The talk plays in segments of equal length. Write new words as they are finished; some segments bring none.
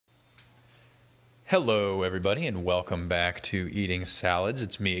Hello, everybody, and welcome back to Eating Salads.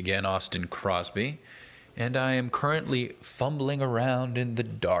 It's me again, Austin Crosby, and I am currently fumbling around in the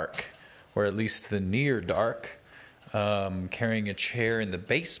dark, or at least the near dark, carrying a chair in the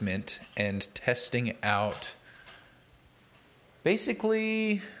basement and testing out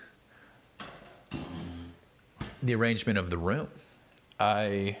basically the arrangement of the room.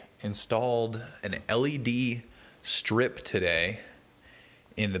 I installed an LED strip today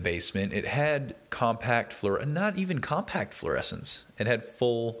in the basement. It had not even compact fluorescence. It had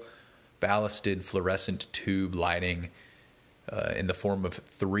full ballasted fluorescent tube lighting in the form of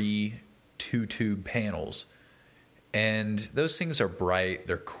 3 two-tube panels. And those things are bright,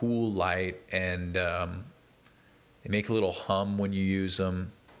 they're cool light, and they make a little hum when you use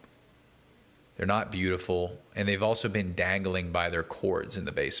them. They're not beautiful, and they've also been dangling by their cords in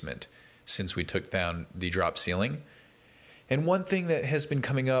the basement since we took down the drop ceiling. And one thing that has been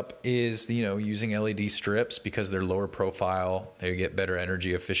coming up is, using LED strips because they're lower profile, they get better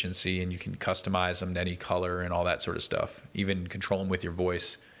energy efficiency, and you can customize them to any color and all that sort of stuff, even control them with your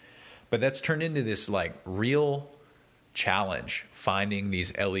voice. But that's turned into this real challenge, finding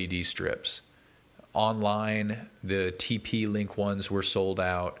these LED strips. Online, the TP-Link ones were sold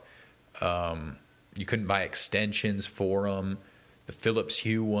out. You couldn't buy extensions for them. The Philips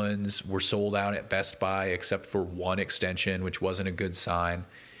Hue ones were sold out at Best Buy except for one extension, which wasn't a good sign.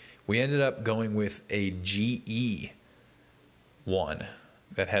 We ended up going with a GE one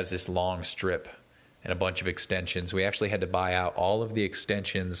that has this long strip and a bunch of extensions. We actually had to buy out all of the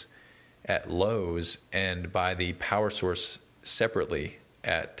extensions at Lowe's and buy the power source separately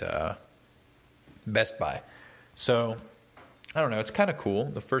at Best Buy. So I don't know. It's kind of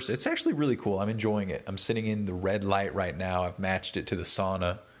cool. It's actually really cool. I'm enjoying it. I'm sitting in the red light right now. I've matched it to the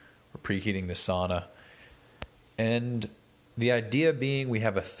sauna. We're preheating the sauna. And the idea being we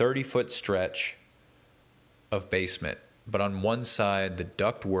have a 30-foot stretch of basement. But on one side, the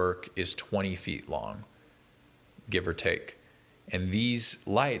ductwork is 20 feet long, give or take. And these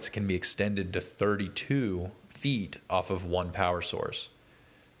lights can be extended to 32 feet off of one power source.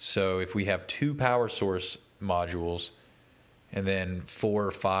 So if we have 2 power source modules, and then 4,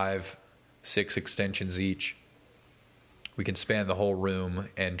 5, 6 extensions each, we can span the whole room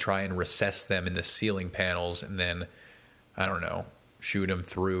and try and recess them in the ceiling panels, and then, shoot them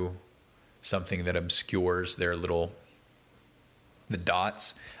through something that obscures the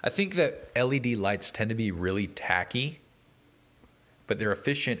dots. I think that LED lights tend to be really tacky, but they're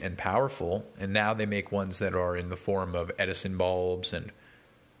efficient and powerful, and now they make ones that are in the form of Edison bulbs and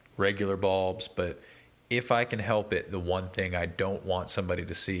regular bulbs, but if I can help it, the one thing I don't want somebody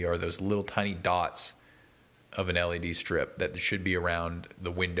to see are those little tiny dots of an LED strip that should be around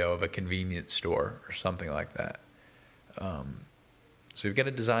the window of a convenience store or something like that. So we've got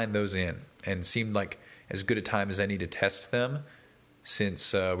to design those in, and seemed like as good a time as any to test them,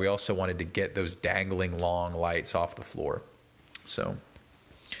 since we also wanted to get those dangling long lights off the floor. So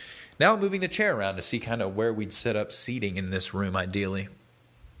now I'm moving the chair around to see kind of where we'd set up seating in this room ideally.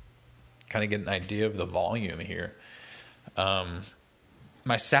 Kind of get an idea of the volume here.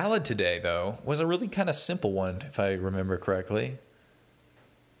 My salad today, though, was a really kind of simple one, if I remember correctly.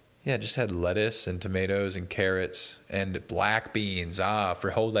 Yeah, just had lettuce and tomatoes and carrots and black beans.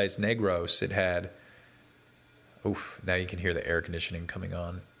 Frijoles negros. It had... Oof, now you can hear the air conditioning coming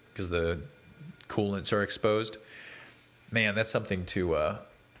on because the coolants are exposed. Man, that's something to...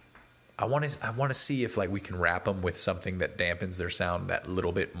 I want to see if we can wrap them with something that dampens their sound that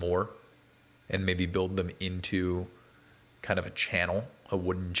little bit more, and maybe build them into kind of a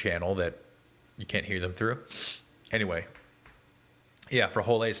wooden channel that you can't hear them through. Anyway, yeah,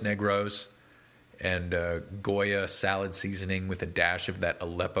 frijoles negros and Goya salad seasoning with a dash of that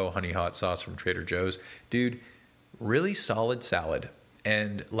Aleppo honey hot sauce from Trader Joe's. Dude, really solid salad.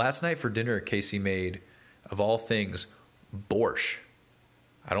 And last night for dinner, Casey made, of all things, borscht.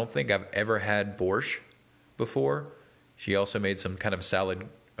 I don't think I've ever had borscht before. She also made some kind of salad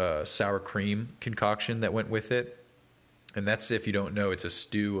sour cream concoction that went with it. And that's, if you don't know, it's a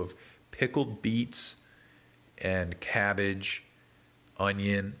stew of pickled beets and cabbage,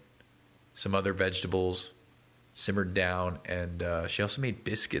 onion, some other vegetables simmered down. And she also made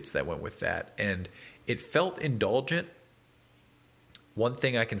biscuits that went with that. And it felt indulgent. One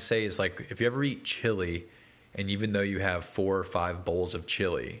thing I can say is, if you ever eat chili, and even though you have 4 or 5 bowls of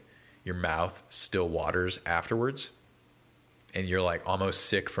chili, your mouth still waters afterwards, and you're almost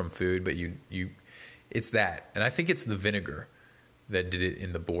sick from food, but you it's that. And I think it's the vinegar that did it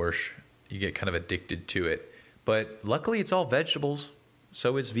in the borscht. You get kind of addicted to it. But luckily it's all vegetables.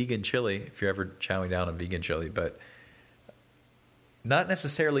 So is vegan chili, if you're ever chowing down on vegan chili. But Not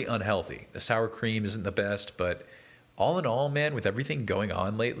necessarily unhealthy. The sour cream isn't the best, but all in all, man, with everything going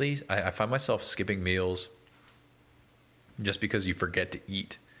on lately, I find myself skipping meals just because you forget to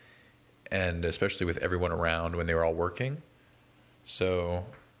eat. And especially with everyone around when they were all working. So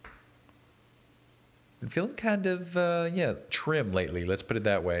I'm feeling kind of, trim lately. Let's put it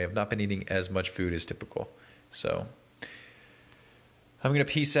that way. I've not been eating as much food as typical. So I'm going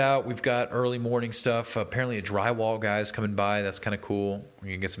to peace out. We've got early morning stuff. Apparently a drywall guy's coming by. That's kind of cool. We're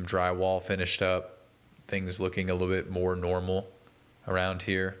going to get some drywall finished up. Things looking a little bit more normal around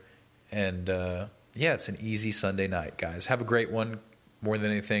here. And it's an easy Sunday night, guys. Have a great one. More than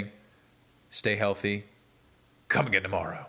anything, stay healthy. Come again tomorrow.